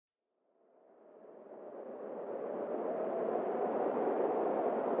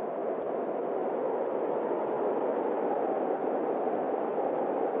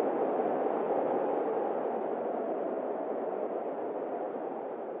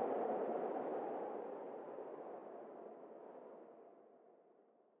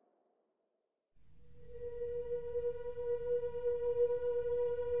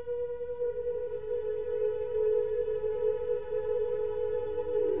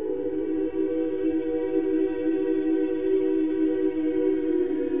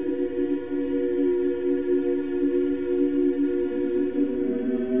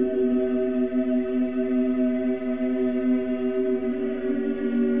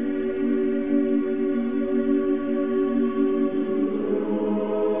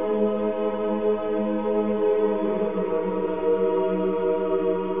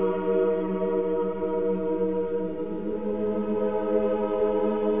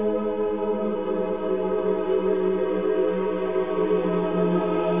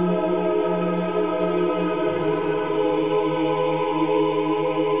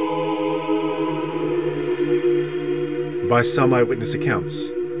By some eyewitness accounts,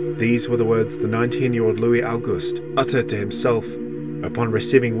 these were the words the 19-year-old Louis Auguste uttered to himself upon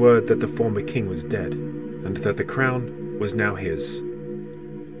receiving word that the former king was dead, and that the crown was now his.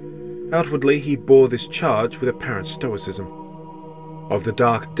 Outwardly, he bore this charge with apparent stoicism. Of the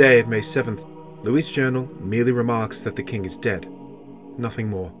dark day of May 7th, Louis's journal merely remarks that the king is dead, nothing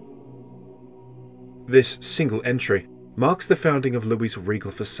more. This single entry marks the founding of Louis's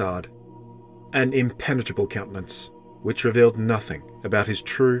regal facade, an impenetrable countenance, which revealed nothing about his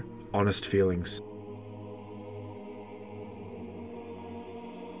true, honest feelings.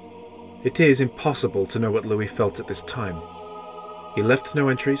 It is impossible to know what Louis felt at this time. He left no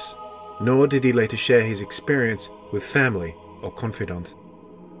entries, nor did he later share his experience with family or confidant.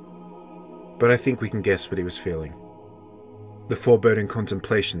 But I think we can guess what he was feeling. The foreboding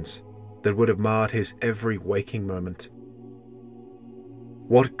contemplations that would have marred his every waking moment.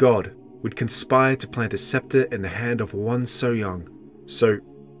 What god would conspire to plant a scepter in the hand of one so young, so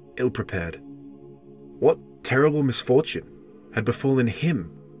ill-prepared? What terrible misfortune had befallen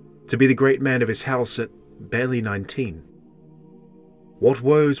him to be the great man of his house at barely 19? What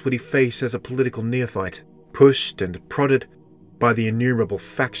woes would he face as a political neophyte, pushed and prodded by the innumerable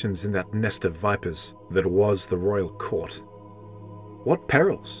factions in that nest of vipers that was the royal court? What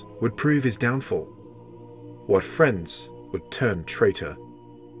perils would prove his downfall? What friends would turn traitor?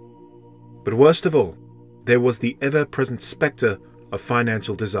 But worst of all, there was the ever-present spectre of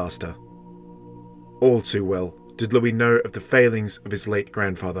financial disaster. All too well did Louis know of the failings of his late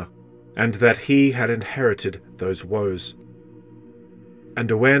grandfather, and that he had inherited those woes.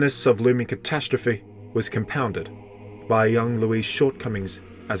 And awareness of looming catastrophe was compounded by young Louis's shortcomings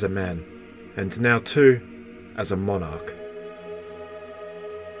as a man, and now too as a monarch.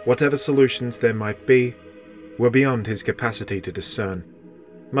 Whatever solutions there might be were beyond his capacity to discern,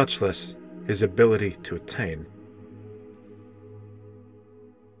 much less his ability to attain.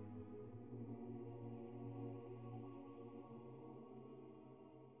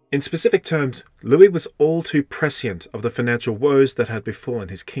 In specific terms, Louis was all too prescient of the financial woes that had befallen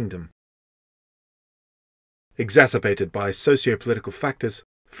his kingdom. Exacerbated by socio-political factors,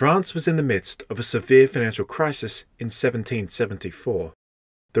 France was in the midst of a severe financial crisis in 1774,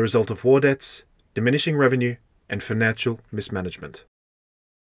 the result of war debts, diminishing revenue, and financial mismanagement.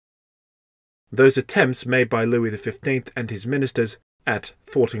 Those attempts made by Louis XV and his ministers at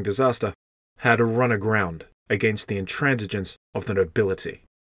thwarting disaster had run aground against the intransigence of the nobility.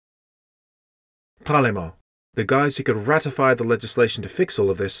 Parlement, the guys who could ratify the legislation to fix all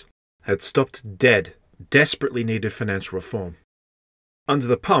of this, had stopped dead, desperately needed financial reform. Under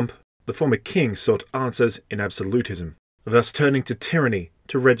the pump, the former king sought answers in absolutism, thus turning to tyranny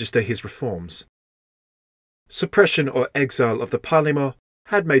to register his reforms. Suppression or exile of the Parlement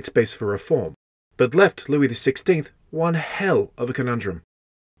had made space for reform, but left Louis XVI one hell of a conundrum.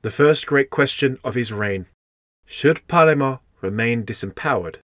 The first great question of his reign: should Parlement remain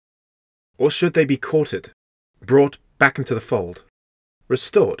disempowered? Or should they be courted, brought back into the fold,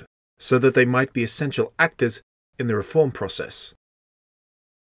 restored so that they might be essential actors in the reform process?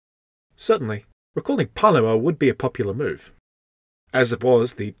 Certainly, recalling Parlement would be a popular move. As it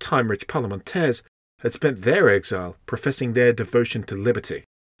was, the time-rich parlementaires had spent their exile professing their devotion to liberty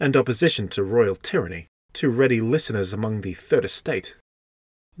and opposition to royal tyranny to ready listeners among the Third Estate.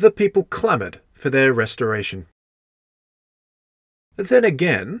 The people clamoured for their restoration. Then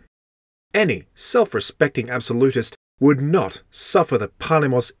again, any self-respecting absolutist would not suffer the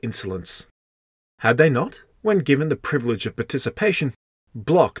Parlement's insolence. Had they not, when given the privilege of participation,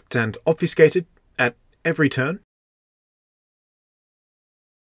 blocked and obfuscated at every turn?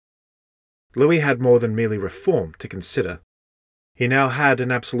 Louis had more than merely reform to consider. He now had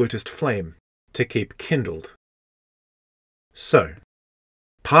an absolutist flame to keep kindled. So,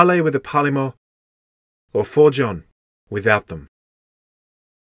 parley with the Parlement, or forge on without them?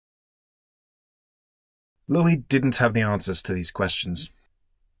 Louis didn't have the answers to these questions.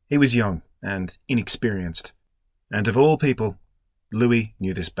 He was young and inexperienced, and of all people, Louis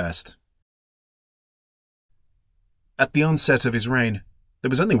knew this best. At the onset of his reign, there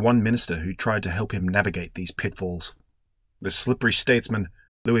was only one minister who tried to help him navigate these pitfalls: the slippery statesman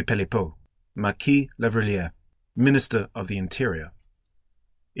Louis Philippot, Marquis Lavrilliere, Minister of the Interior.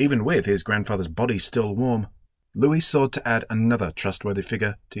 Even with his grandfather's body still warm, Louis sought to add another trustworthy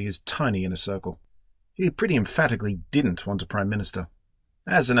figure to his tiny inner circle. He pretty emphatically didn't want a prime minister.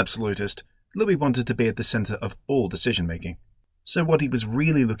 As an absolutist, Louis wanted to be at the centre of all decision-making, so what he was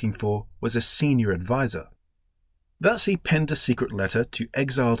really looking for was a senior advisor. Thus he penned a secret letter to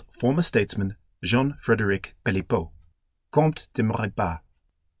exiled former statesman Jean-Frédéric Philippot, Comte de Maurepas,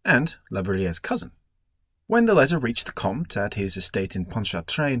 and Lavriliere's cousin. When the letter reached the Comte at his estate in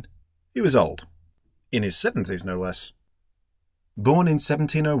Pontchartrain, he was old, in his 70s no less. Born in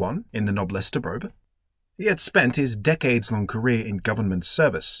 1701 in the noblesse de robe, he had spent his decades-long career in government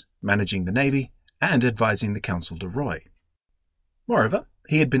service, managing the navy and advising the Council de Roy. Moreover,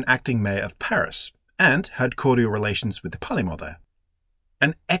 he had been acting mayor of Paris and had cordial relations with the Parlement there.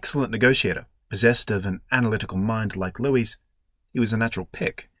 An excellent negotiator, possessed of an analytical mind like Louis, he was a natural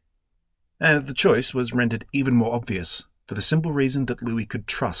pick. And the choice was rendered even more obvious for the simple reason that Louis could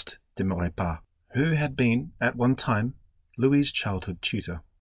trust de Maurepas, who had been, at one time, Louis's childhood tutor.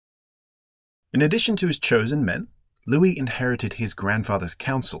 In addition to his chosen men, Louis inherited his grandfather's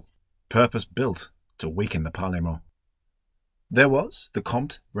council, purpose-built to weaken the Parlement. There was the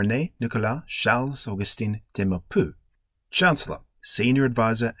Comte René Nicolas Charles Augustin de Maupeou, Chancellor, senior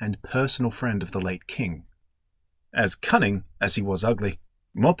advisor and personal friend of the late king. As cunning as he was ugly,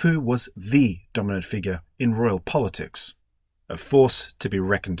 Maupeou was the dominant figure in royal politics, a force to be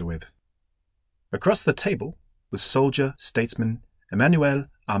reckoned with. Across the table was soldier-statesman Emmanuel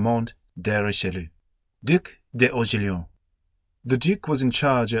Armand de Richelieu, Duc d'Orléans. The Duke was in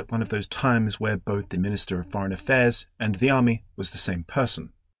charge at one of those times where both the Minister of Foreign Affairs and the army was the same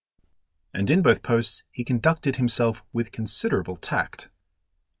person. And in both posts he conducted himself with considerable tact.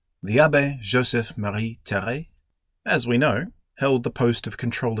 The Abbé Joseph-Marie Thérèse, as we know, held the post of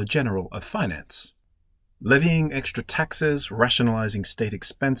Controller General of Finance. Levying extra taxes, rationalizing state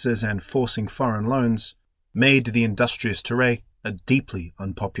expenses, and forcing foreign loans made the industrious Thérèse a deeply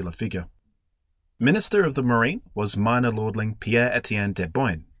unpopular figure. Minister of the Marine was minor lordling Pierre-Étienne de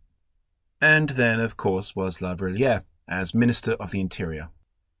Boyne. And then, of course, was La Vrillière as Minister of the Interior.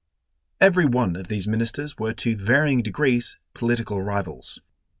 Every one of these ministers were to varying degrees political rivals.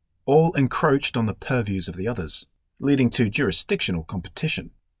 All encroached on the purviews of the others, leading to jurisdictional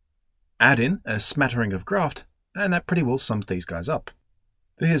competition. Add in a smattering of graft, and that pretty well sums these guys up.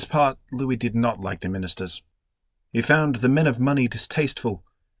 For his part, Louis did not like the ministers. He found the men of money distasteful,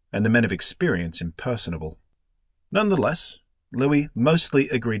 and the men of experience impersonable. Nonetheless, Louis mostly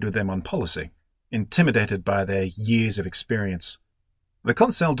agreed with them on policy, intimidated by their years of experience. The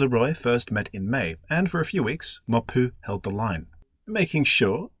Conseil de Roy first met in May, and for a few weeks Maupeou held the line, making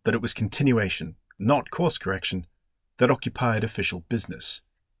sure that it was continuation, not course correction, that occupied official business.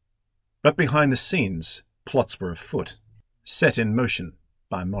 But behind the scenes, plots were afoot, set in motion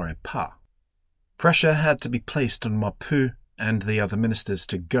by Maurepas. Pressure had to be placed on Maupeou and the other ministers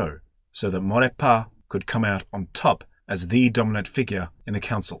to go, so that Maurepas could come out on top as the dominant figure in the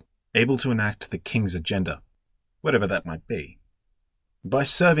council, able to enact the king's agenda, whatever that might be. By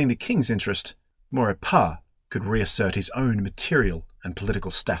serving the king's interest, Maurepas could reassert his own material and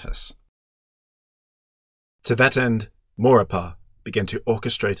political status. To that end, Maurepas began to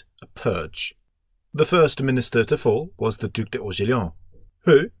orchestrate a purge. The first minister to fall was the Duc d'Orléans,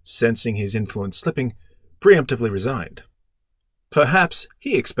 who, sensing his influence slipping, preemptively resigned. Perhaps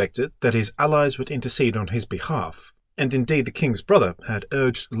he expected that his allies would intercede on his behalf, and indeed the king's brother had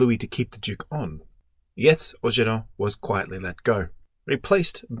urged Louis to keep the Duke on. Yet Orléans was quietly let go,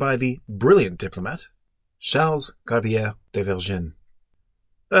 replaced by the brilliant diplomat, Charles Gravière de Vergennes.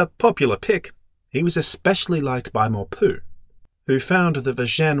 A popular pick, he was especially liked by Maupeou, who found that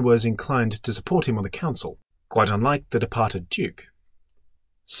Vergennes was inclined to support him on the council, quite unlike the departed Duke.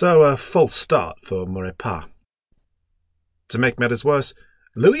 So a false start for Maurepas. To make matters worse,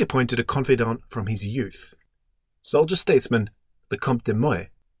 Louis appointed a confidant from his youth, soldier-statesman, the Comte de Moy,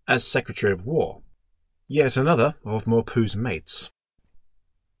 as Secretary of War, yet another of Maupeou's mates.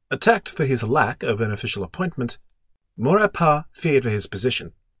 Attacked for his lack of an official appointment, Maurepas feared for his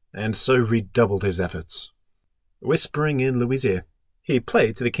position, and so redoubled his efforts. Whispering in Louis' ear, he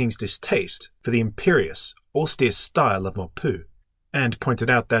played to the king's distaste for the imperious, austere style of Maupeou, and pointed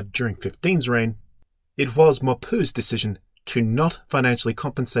out that during 15's reign, it was Maupeou's decision to not financially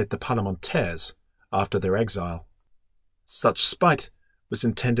compensate the parlementaires after their exile. Such spite was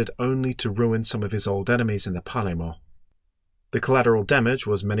intended only to ruin some of his old enemies in the Parlement. The collateral damage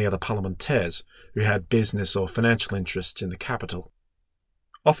was many other parlementaires who had business or financial interests in the capital.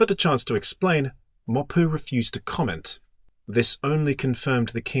 Offered a chance to explain, Maupeou refused to comment. This only confirmed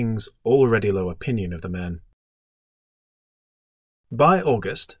the king's already low opinion of the man. By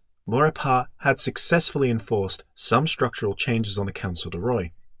August, Maurepas had successfully enforced some structural changes on the Council de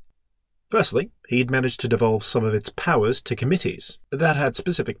Roy. Firstly, he had managed to devolve some of its powers to committees that had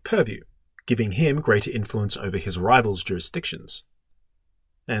specific purview, giving him greater influence over his rivals' jurisdictions.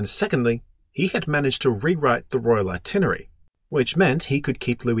 And secondly, he had managed to rewrite the royal itinerary, which meant he could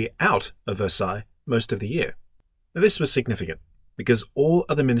keep Louis out of Versailles most of the year. This was significant, because all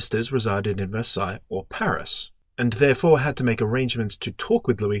other ministers resided in Versailles or Paris, and therefore had to make arrangements to talk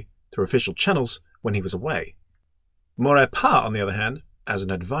with Louis through official channels when he was away. Maurepas, on the other hand, as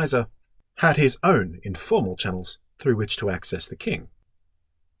an advisor, had his own informal channels through which to access the king.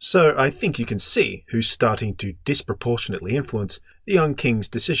 So I think you can see who's starting to disproportionately influence the young king's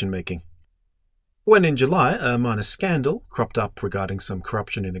decision-making. When in July a minor scandal cropped up regarding some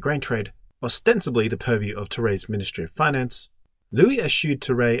corruption in the grain trade, ostensibly the purview of Thérèse's Ministry of Finance, Louis eschewed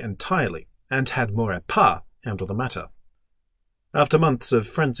Thérèse entirely and had Maurepas handle the matter. After months of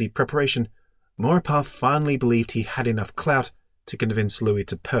frenzied preparation, Maurepas finally believed he had enough clout to convince Louis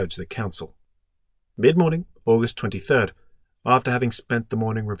to purge the council. Mid-morning, August 23rd, after having spent the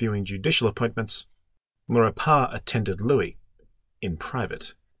morning reviewing judicial appointments, Maurepas attended Louis in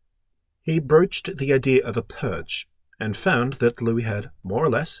private. He broached the idea of a purge and found that Louis had, more or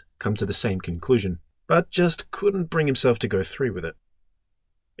less, come to the same conclusion, but just couldn't bring himself to go through with it.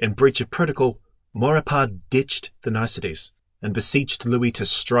 In breach of protocol, Maurepas ditched the niceties and beseeched Louis to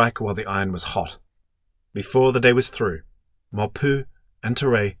strike while the iron was hot. Before the day was through, Maupeou and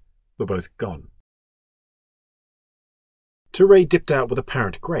Thérèse were both gone. Thérèse dipped out with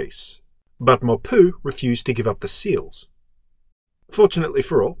apparent grace, but Maupeou refused to give up the seals. Fortunately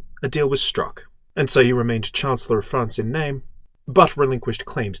for all, a deal was struck, and so he remained Chancellor of France in name, but relinquished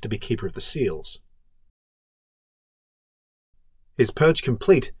claims to be Keeper of the Seals. His purge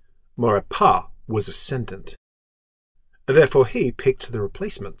complete, Maurepas was ascendant. Therefore he picked the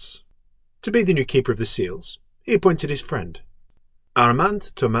replacements. To be the new Keeper of the Seals, he appointed his friend,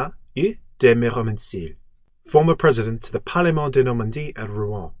 Armand Thomas de Méromensil, former president to the Parlement de Normandie at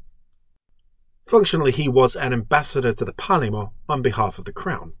Rouen. Functionally, he was an ambassador to the Parlement on behalf of the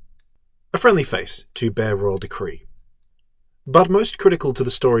Crown, a friendly face to bear royal decree. But most critical to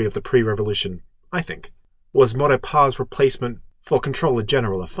the story of the pre-revolution, I think, was Maurepas's replacement for Controller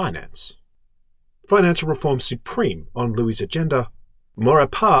General of Finance. Financial reform supreme on Louis's agenda,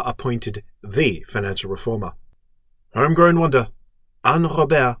 Maurepas appointed the financial reformer, homegrown wonder,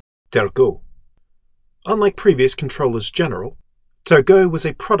 Anne-Robert Turgot. Unlike previous Controllers General, Turgot was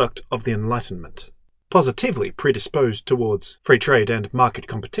a product of the Enlightenment, positively predisposed towards free trade and market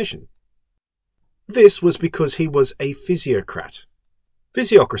competition. This was because he was a physiocrat.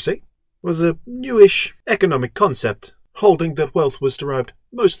 Physiocracy was a newish economic concept holding that wealth was derived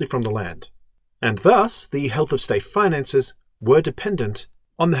mostly from the land, and thus the health of state finances were dependent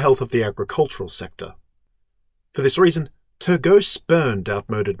on the health of the agricultural sector. For this reason, Turgot spurned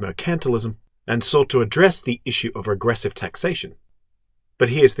outmoded mercantilism and sought to address the issue of regressive taxation. But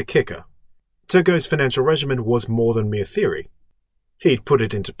here's the kicker. Turgot's financial regimen was more than mere theory. He'd put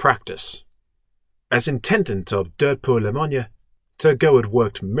it into practice. As intendant of Dirt pour le Monnaie, Turgot had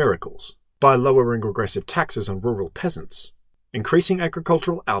worked miracles by lowering regressive taxes on rural peasants, increasing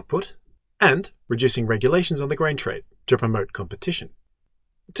agricultural output, and reducing regulations on the grain trade to promote competition.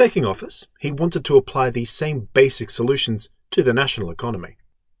 Taking office, he wanted to apply these same basic solutions to the national economy.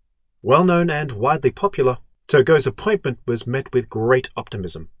 Well known and widely popular, Turgot's appointment was met with great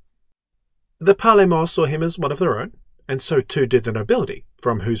optimism. The Parlement saw him as one of their own, and so too did the nobility,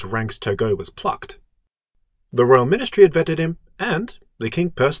 from whose ranks Turgot was plucked. The royal ministry had vetted him, and the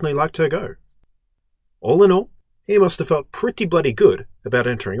king personally liked Turgot. All in all, he must have felt pretty bloody good about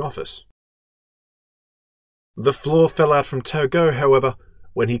entering office. The floor fell out from Turgot, however,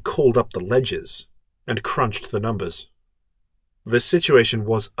 when he called up the ledgers and crunched the numbers. The situation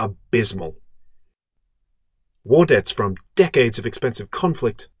was abysmal. War debts from decades of expensive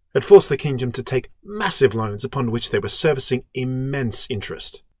conflict had forced the kingdom to take massive loans upon which they were servicing immense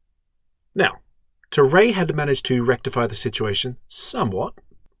interest. Now, Thérèse had managed to rectify the situation somewhat,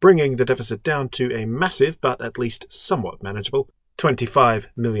 bringing the deficit down to a massive but at least somewhat manageable 25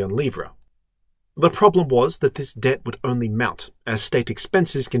 million livres. The problem was that this debt would only mount as state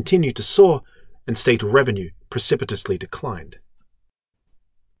expenses continued to soar and state revenue precipitously declined.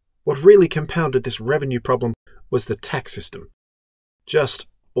 What really compounded this revenue problem was the tax system. Just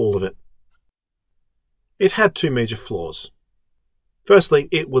all of it. It had two major flaws. Firstly,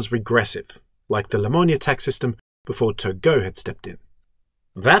 it was regressive, like the Lemonnier tax system before Turgot had stepped in.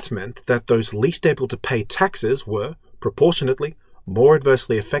 That meant that those least able to pay taxes were, proportionately, more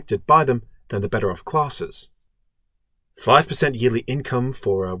adversely affected by them than the better-off classes. 5% yearly income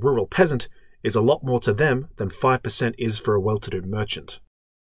for a rural peasant is a lot more to them than 5% is for a well-to-do merchant.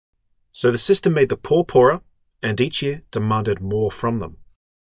 So the system made the poor poorer, and each year demanded more from them.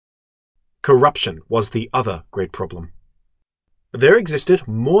 Corruption was the other great problem. There existed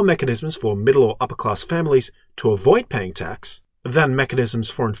more mechanisms for middle or upper-class families to avoid paying tax than mechanisms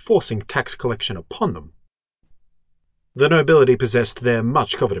for enforcing tax collection upon them. The nobility possessed their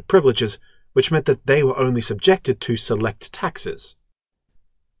much-coveted privileges, which meant that they were only subjected to select taxes.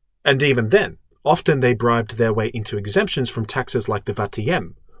 And even then, often they bribed their way into exemptions from taxes like the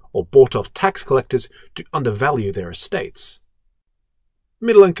vatième, or bought off tax collectors to undervalue their estates.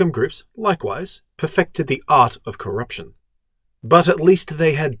 Middle-income groups, likewise, perfected the art of corruption. But at least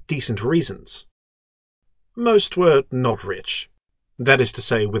they had decent reasons. Most were not rich, that is to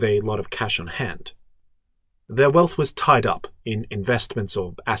say, with a lot of cash on hand. Their wealth was tied up in investments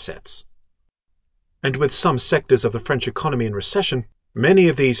or assets. And with some sectors of the French economy in recession, many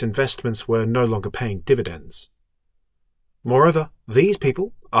of these investments were no longer paying dividends. Moreover, these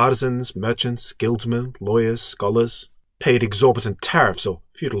people, artisans, merchants, guildsmen, lawyers, scholars, paid exorbitant tariffs or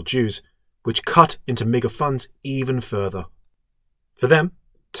feudal dues, which cut into meagre funds even further. For them,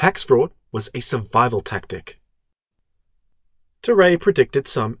 tax fraud was a survival tactic. Thierry predicted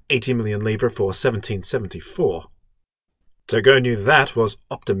some 80 million livres for 1774. Turgot knew that was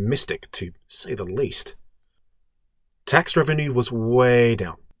optimistic, to say the least. Tax revenue was way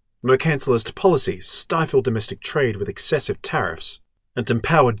down. Mercantilist policy stifled domestic trade with excessive tariffs, and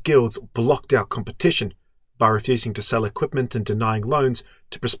empowered guilds blocked out competition by refusing to sell equipment and denying loans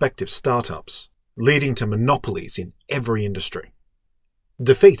to prospective startups, leading to monopolies in every industry.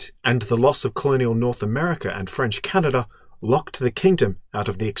 Defeat and the loss of colonial North America and French Canada locked the kingdom out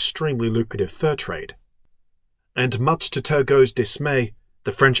of the extremely lucrative fur trade. And much to Turgot's dismay,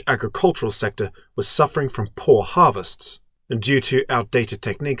 the French agricultural sector was suffering from poor harvests, due to outdated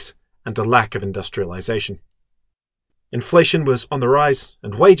techniques and a lack of industrialization. Inflation was on the rise,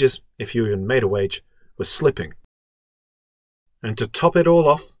 and wages, if you even made a wage, were slipping. And to top it all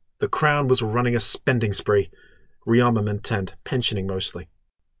off, the crown was running a spending spree, rearmament and pensioning mostly,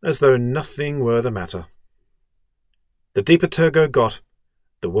 as though nothing were the matter. The deeper Turgot got,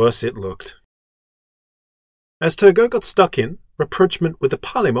 the worse it looked. As Turgot got stuck in, rapprochement with the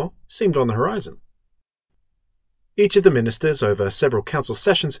Parlement seemed on the horizon. Each of the ministers, over several council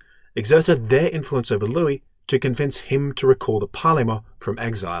sessions, exerted their influence over Louis to convince him to recall the Parlement from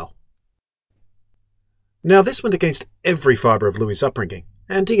exile. Now this went against every fibre of Louis's upbringing,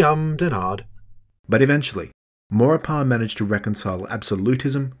 and he ummed and ahed. But eventually, Maurepas managed to reconcile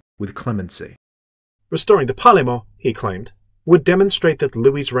absolutism with clemency. Restoring the Parlement, he claimed, would demonstrate that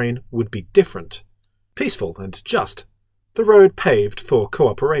Louis's reign would be different, peaceful and just, the road paved for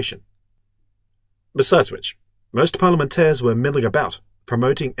cooperation. Besides which, most parlementaires were milling about,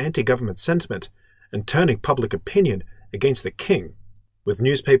 promoting anti-government sentiment and turning public opinion against the king, with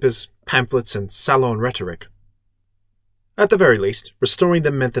newspapers, pamphlets, and salon rhetoric. At the very least, restoring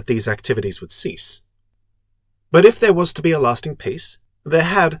them meant that these activities would cease. But if there was to be a lasting peace, there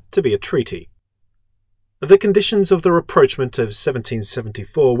had to be a treaty. The conditions of the rapprochement of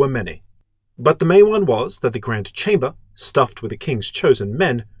 1774 were many, but the main one was that the Grand Chamber, stuffed with the king's chosen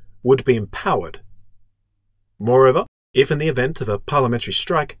men, would be empowered. Moreover, if in the event of a parliamentary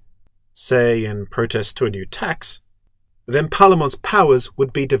strike, say in protest to a new tax, then Parliament's powers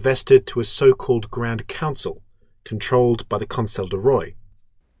would be divested to a so-called Grand Council, controlled by the Conseil de Roi.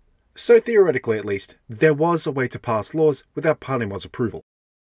 So theoretically at least, there was a way to pass laws without Parliament's approval.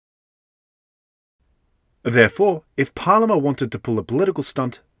 Therefore, if Parliament wanted to pull a political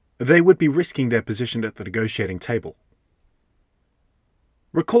stunt, they would be risking their position at the negotiating table.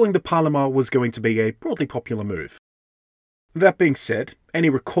 Recalling the Parliament was going to be a broadly popular move. That being said, any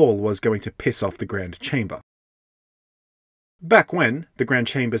recall was going to piss off the Grand Chamber. Back when, the Grand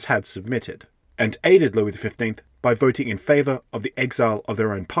Chambers had submitted, and aided Louis XV by voting in favour of the exile of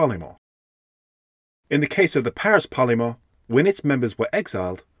their own Parliament. In the case of the Paris Parliament, when its members were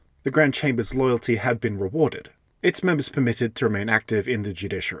exiled, the Grand Chamber's loyalty had been rewarded, its members permitted to remain active in the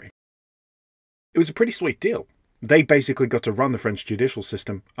judiciary. It was a pretty sweet deal. They basically got to run the French judicial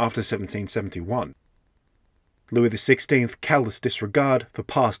system after 1771. Louis XVI's callous disregard for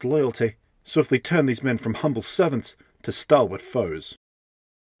past loyalty swiftly turned these men from humble servants to stalwart foes.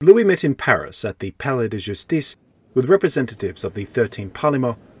 Louis met in Paris at the Palais de Justice with representatives of the 13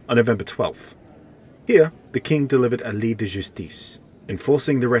 Parliament on November 12th. Here, the king delivered a lit de justice,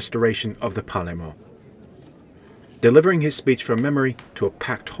 enforcing the restoration of the Parliament. Delivering his speech from memory to a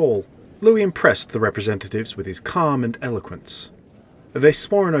packed hall, Louis impressed the representatives with his calm and eloquence. They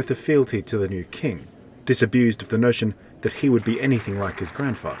swore an oath of fealty to the new king, disabused of the notion that he would be anything like his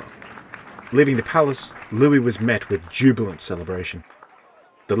grandfather. Leaving the palace, Louis was met with jubilant celebration.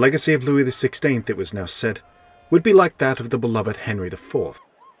 The legacy of Louis XVI, it was now said, would be like that of the beloved Henry IV,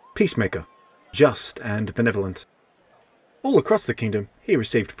 peacemaker, just and benevolent. All across the kingdom, he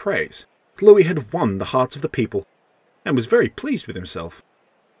received praise. Louis had won the hearts of the people, and was very pleased with himself.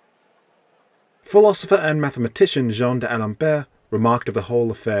 Philosopher and mathematician Jean d'Alembert remarked of the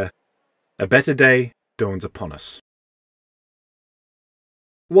whole affair, "A better day dawns upon us."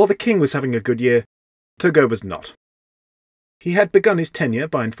 While the king was having a good year, Turgot was not. He had begun his tenure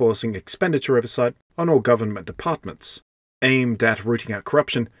by enforcing expenditure oversight on all government departments, aimed at rooting out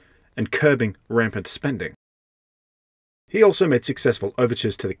corruption and curbing rampant spending. He also made successful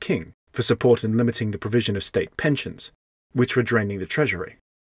overtures to the king for support in limiting the provision of state pensions, which were draining the treasury.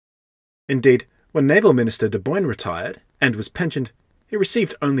 Indeed, when Naval Minister de Boyne retired and was pensioned, he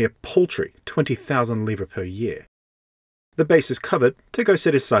received only a paltry 20,000 livres per year. The bases covered, Turgot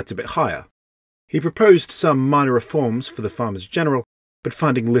set his sights a bit higher. He proposed some minor reforms for the farmers general, but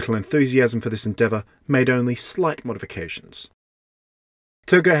finding little enthusiasm for this endeavour, made only slight modifications.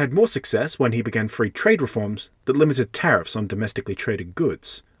 Turgot had more success when he began free trade reforms that limited tariffs on domestically traded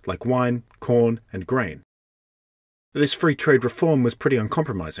goods, like wine, corn, and grain. This free trade reform was pretty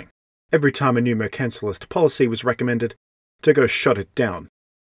uncompromising. Every time a new mercantilist policy was recommended, Turgot shot it down.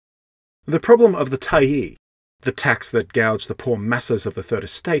 The problem of the taillis, the tax that gouged the poor masses of the Third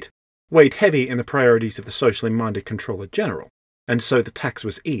Estate, weighed heavy in the priorities of the socially minded Controller General, and so the tax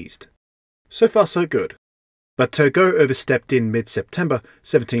was eased. So far so good. But Turgot overstepped in mid-September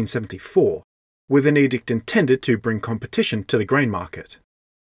 1774, with an edict intended to bring competition to the grain market.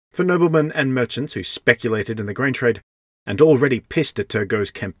 For noblemen and merchants who speculated in the grain trade, and already pissed at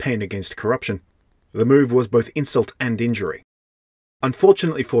Turgot's campaign against corruption, the move was both insult and injury.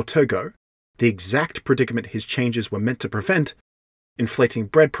 Unfortunately for Turgot, the exact predicament his changes were meant to prevent, inflating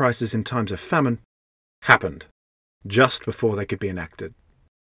bread prices in times of famine, happened, just before they could be enacted.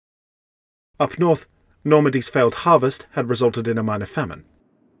 Up north, Normandy's failed harvest had resulted in a minor famine.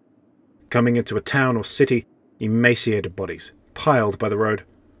 Coming into a town or city, emaciated bodies, piled by the road,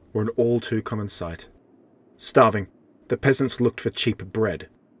 were an all-too-common sight. Starving, the peasants looked for cheap bread,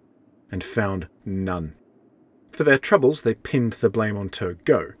 and found none. For their troubles, they pinned the blame on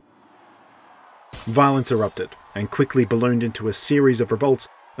Turgot. Violence erupted, and quickly ballooned into a series of revolts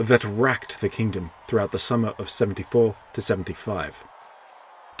that racked the kingdom throughout the summer of 74 to 75.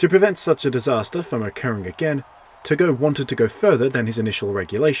 To prevent such a disaster from occurring again, Turgot wanted to go further than his initial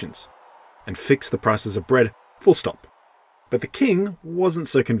regulations, and fix the prices of bread full stop. But the king wasn't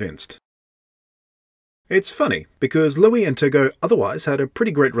so convinced. It's funny, because Louis and Turgot otherwise had a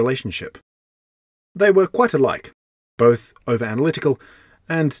pretty great relationship. They were quite alike, both over-analytical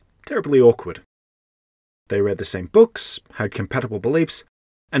and terribly awkward. They read the same books, had compatible beliefs,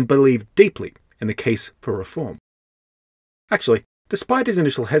 and believed deeply in the case for reform. Actually, despite his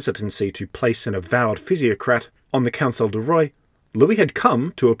initial hesitancy to place an avowed physiocrat on the Council du Roi, Louis had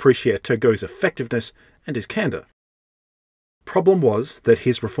come to appreciate Turgot's effectiveness and his candour. Problem was that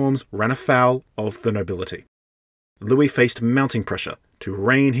his reforms ran afoul of the nobility. Louis faced mounting pressure to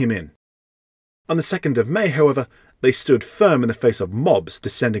rein him in. On the 2nd of May, however, they stood firm in the face of mobs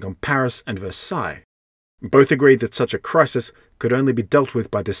descending on Paris and Versailles. Both agreed that such a crisis could only be dealt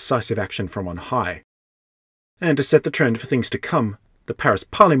with by decisive action from on high. And to set the trend for things to come, the Paris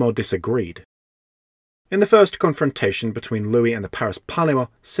Parlement disagreed. In the first confrontation between Louis and the Paris Parlement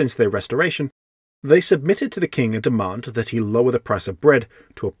since their restoration, they submitted to the king a demand that he lower the price of bread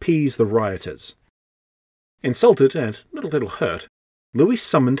to appease the rioters. Insulted and not a little hurt, Louis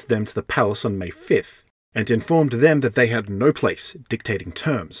summoned them to the palace on May 5th and informed them that they had no place dictating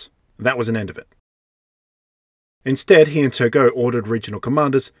terms. That was an end of it. Instead, he and Turgot ordered regional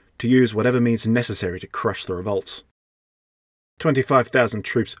commanders to use whatever means necessary to crush the revolts. 25,000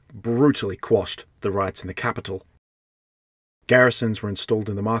 troops brutally quashed the riots in the capital. Garrisons were installed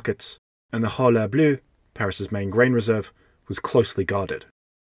in the markets, and the Haut Bleu, Paris's main grain reserve, was closely guarded.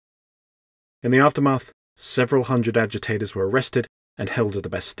 In the aftermath, several hundred agitators were arrested and held at the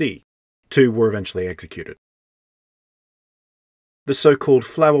Bastille. 2 were eventually executed. The so-called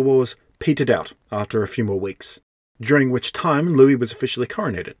Flower Wars petered out after a few more weeks, during which time Louis was officially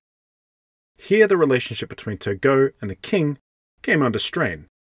coronated. Here the relationship between Turgot and the king came under strain,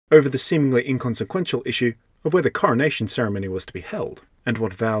 over the seemingly inconsequential issue of where the coronation ceremony was to be held and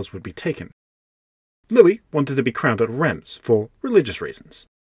what vows would be taken. Louis wanted to be crowned at Reims for religious reasons.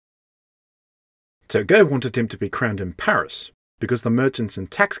 Turgot wanted him to be crowned in Paris because the merchants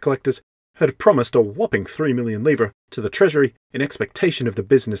and tax collectors had promised a whopping 3 million livres to the treasury in expectation of the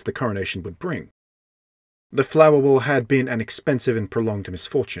business the coronation would bring. The Flower War had been an expensive and prolonged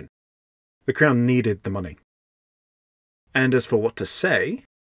misfortune. The crown needed the money. And as for what to say,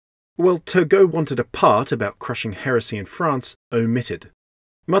 well, Turgot wanted a part about crushing heresy in France omitted,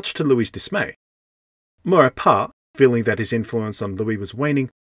 much to Louis's dismay. Maurepas, feeling that his influence on Louis was waning,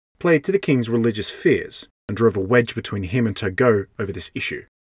 played to the king's religious fears and drove a wedge between him and Turgot over this issue.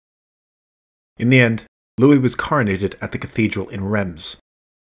 In the end, Louis was coronated at the cathedral in Reims,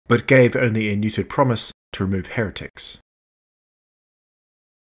 but gave only a neutered promise to remove heretics.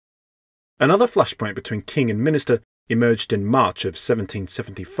 Another flashpoint between king and minister emerged in March of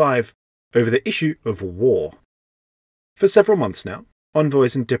 1775 over the issue of war. For several months now,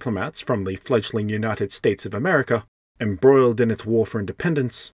 envoys and diplomats from the fledgling United States of America, embroiled in its war for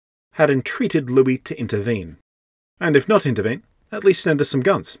independence, had entreated Louis to intervene. And if not intervene, at least send us some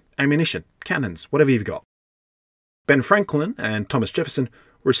guns, ammunition, cannons, whatever you've got. Ben Franklin and Thomas Jefferson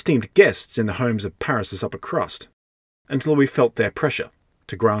were esteemed guests in the homes of Paris's upper crust, and Louis felt their pressure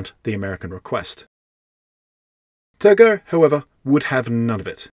to grant the American request. Turgot, however, would have none of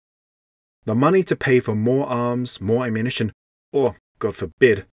it. The money to pay for more arms, more ammunition, or, God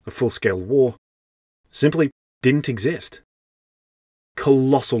forbid, a full-scale war, simply didn't exist.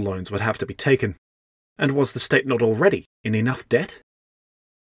 Colossal loans would have to be taken, and was the state not already in enough debt?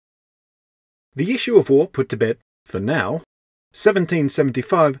 The issue of war put to bed, for now,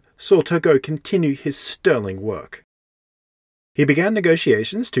 1775 saw Turgot continue his sterling work. He began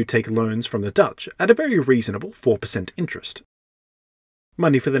negotiations to take loans from the Dutch at a very reasonable 4% interest.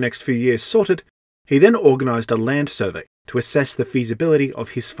 Money for the next few years sorted, he then organised a land survey to assess the feasibility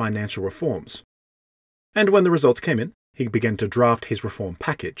of his financial reforms. And when the results came in, he began to draft his reform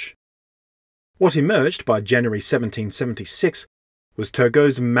package. What emerged by January 1776 was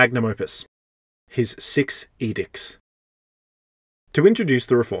Turgot's magnum opus, his 6 edicts. To introduce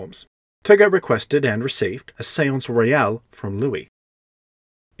the reforms, Turgot requested and received a séance royale from Louis.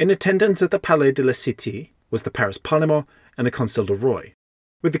 In attendance at the Palais de la Cité was the Paris Parlement and the Conseil de Roy,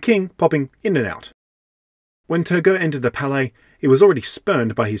 with the king popping in and out. When Turgot entered the Palais, he was already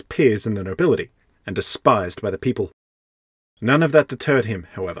spurned by his peers in the nobility, and despised by the people. None of that deterred him,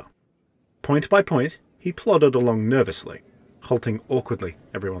 however. Point by point, he plodded along nervously, halting awkwardly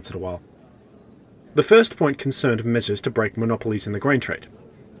every once in a while. The first point concerned measures to break monopolies in the grain trade.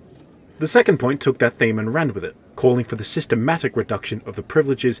 The second point took that theme and ran with it, calling for the systematic reduction of the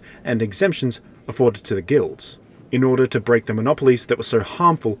privileges and exemptions afforded to the guilds, in order to break the monopolies that were so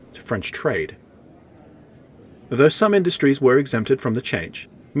harmful to French trade. Though some industries were exempted from the change,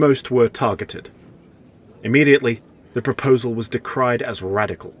 most were targeted. Immediately, the proposal was decried as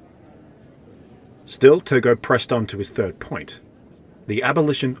radical. Still, Turgot pressed on to his third point, the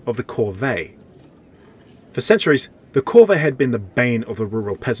abolition of the corvée. For centuries, the corvée had been the bane of the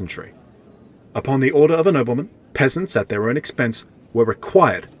rural peasantry. Upon the order of a nobleman, peasants at their own expense were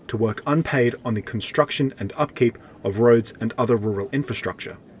required to work unpaid on the construction and upkeep of roads and other rural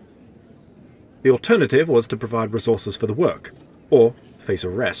infrastructure. The alternative was to provide resources for the work, or face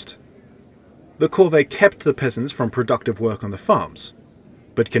arrest. The corvée kept the peasants from productive work on the farms,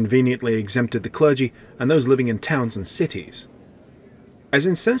 but conveniently exempted the clergy and those living in towns and cities. As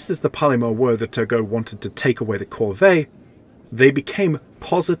incensed as the Parlement were that Turgot wanted to take away the corvée, they became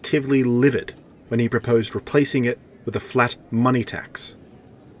positively livid when he proposed replacing it with a flat money tax.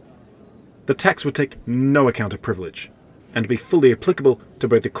 The tax would take no account of privilege, and be fully applicable to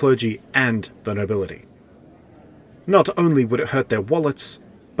both the clergy and the nobility. Not only would it hurt their wallets,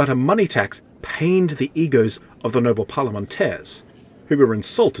 but a money tax pained the egos of the noble parlementaires, who were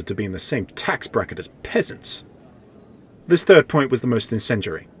insulted to be in the same tax bracket as peasants. This third point was the most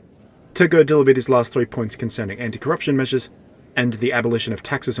incendiary. Turgot delivered his last 3 points concerning anti-corruption measures and the abolition of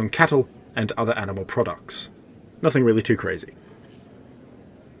taxes on cattle and other animal products. Nothing really too crazy.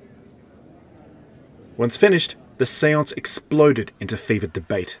 Once finished, the séance exploded into fevered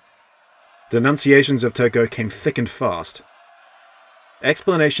debate. Denunciations of Turgot came thick and fast.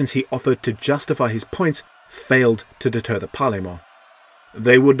 Explanations he offered to justify his points failed to deter the Parlement.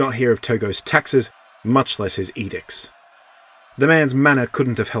 They would not hear of Turgot's taxes, much less his edicts. The man's manner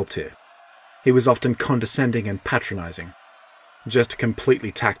couldn't have helped here. He was often condescending and patronizing, just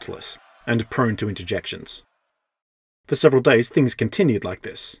completely tactless and prone to interjections. For several days things continued like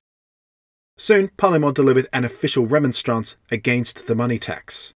this. Soon Parlement delivered an official remonstrance against the money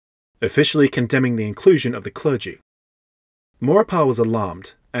tax, officially condemning the inclusion of the clergy. Maurepas was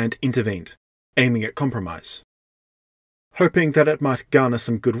alarmed and intervened, aiming at compromise. Hoping that it might garner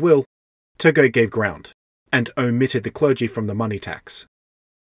some goodwill, Turgot gave ground and omitted the clergy from the money tax.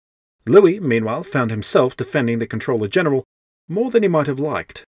 Louis, meanwhile, found himself defending the Controller General more than he might have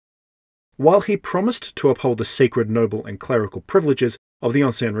liked. While he promised to uphold the sacred noble and clerical privileges of the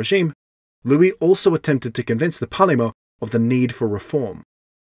Ancien Regime, Louis also attempted to convince the Parlement of the need for reform.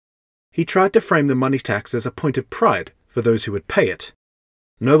 He tried to frame the money tax as a point of pride for those who would pay it,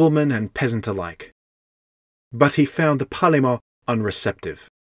 noblemen and peasant alike. But he found the Parlement unreceptive.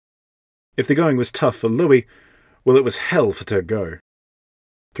 If the going was tough for Louis, well, it was hell for Turgot.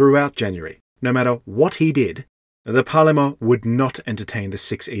 Throughout January, no matter what he did, the Parlement would not entertain the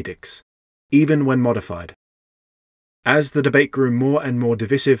 6 edicts, even when modified. As the debate grew more and more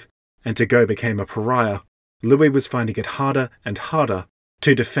divisive, and Turgot became a pariah, Louis was finding it harder and harder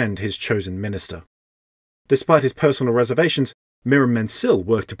to defend his chosen minister. Despite his personal reservations, Miramencil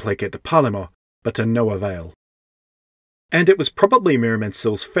worked to placate the Parlement, but to no avail. And it was probably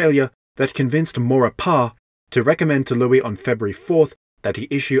Miramencil's failure that convinced Maurepas to recommend to Louis on February 4th that he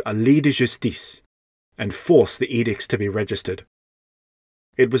issue a lit de justice and force the edicts to be registered.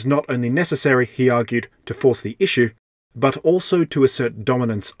 It was not only necessary, he argued, to force the issue, but also to assert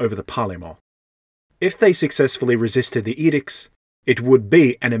dominance over the Parlement. If they successfully resisted the edicts, it would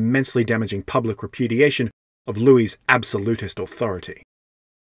be an immensely damaging public repudiation of Louis's absolutist authority.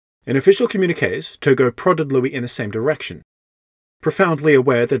 In official communiques, Turgot prodded Louis in the same direction. Profoundly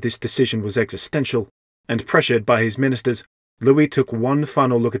aware that this decision was existential, and pressured by his ministers, Louis took one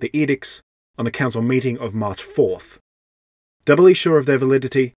final look at the edicts on the council meeting of March 4th. Doubly sure of their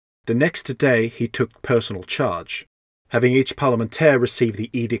validity, the next day he took personal charge, having each parlementaire receive the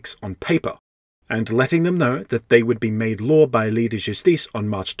edicts on paper, and letting them know that they would be made law by lit de justice on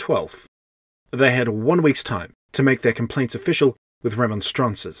March 12th. They had 1 week's time to make their complaints official with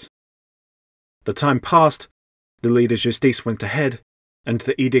remonstrances. The time passed, the lit de justice went ahead, and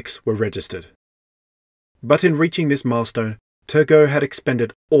the edicts were registered. But in reaching this milestone, Turgot had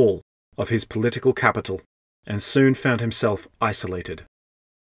expended all of his political capital, and soon found himself isolated.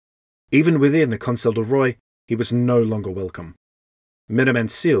 Even within the Conseil de Roi, he was no longer welcome.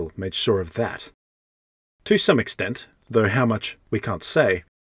 Miramencil made sure of that. To some extent, though how much we can't say,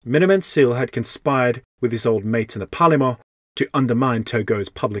 Miramencil had conspired with his old mates in the Parlement to undermine Turgot's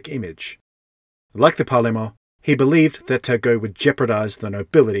public image. Like the Parlement, he believed that Turgot would jeopardize the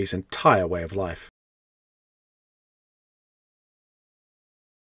nobility's entire way of life.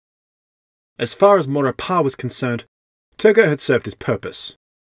 As far as Maurepas was concerned, Turgot had served his purpose,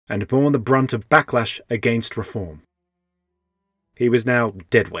 and borne the brunt of backlash against reform. He was now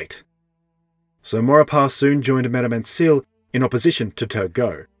deadweight. So Maurepas soon joined Miramencil in opposition to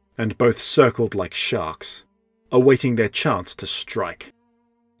Turgot, and both circled like sharks, awaiting their chance to strike.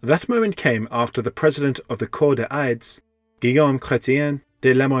 That moment came after the president of the Cour des Aides, Guillaume Chrétien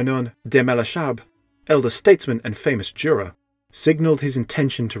de Lamoignon de Malesherbes, elder statesman and famous juror, signalled his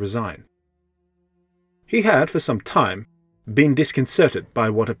intention to resign. He had, for some time, been disconcerted by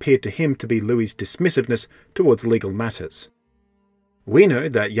what appeared to him to be Louis's dismissiveness towards legal matters. We know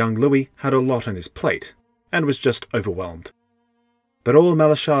that young Louis had a lot on his plate, and was just overwhelmed. But all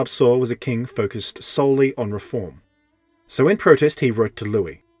Malesherbes saw was a king focused solely on reform. So in protest he wrote to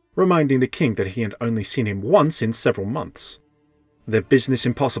Louis, reminding the king that he had only seen him once in several months. Their business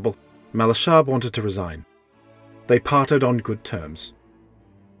impossible, Malesherbes wanted to resign. They parted on good terms.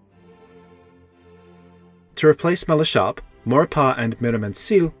 To replace Malesherbes, Maurepas and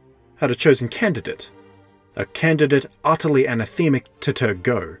Miramencil had a chosen candidate, a candidate utterly anathemic to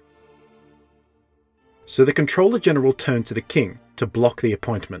Turgot. So the Controller General turned to the king to block the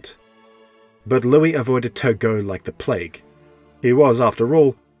appointment. But Louis avoided Turgot like the plague. He was, after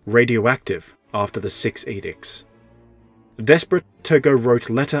all, radioactive after the 6 edicts. Desperate, Turgot wrote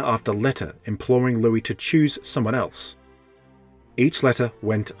letter after letter imploring Louis to choose someone else. Each letter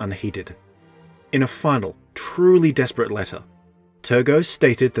went unheeded. In a final, truly desperate letter, Turgot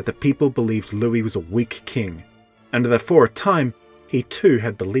stated that the people believed Louis was a weak king, and that for a time he too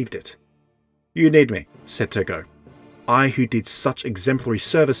had believed it. "You need me," said Turgot. "I who did such exemplary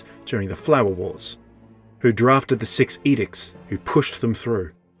service during the Flower Wars, who drafted the 6 edicts, who pushed them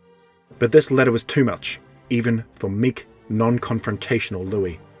through." But this letter was too much, even for meek, non-confrontational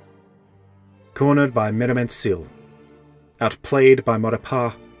Louis. Cornered by Miramencil, outplayed by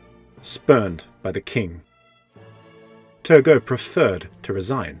Maurepas, spurned by the king, Turgot preferred to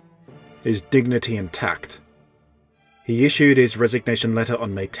resign, his dignity intact. He issued his resignation letter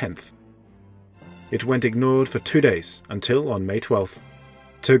on May 10th. It went ignored for 2 days until, on May 12th,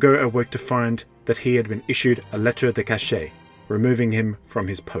 Turgot awoke to find that he had been issued a lettre de cachet, removing him from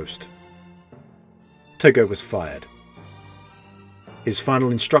his post. Turgot was fired. His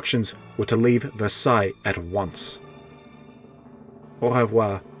final instructions were to leave Versailles at once. Au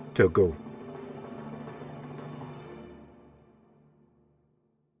revoir, Turgot.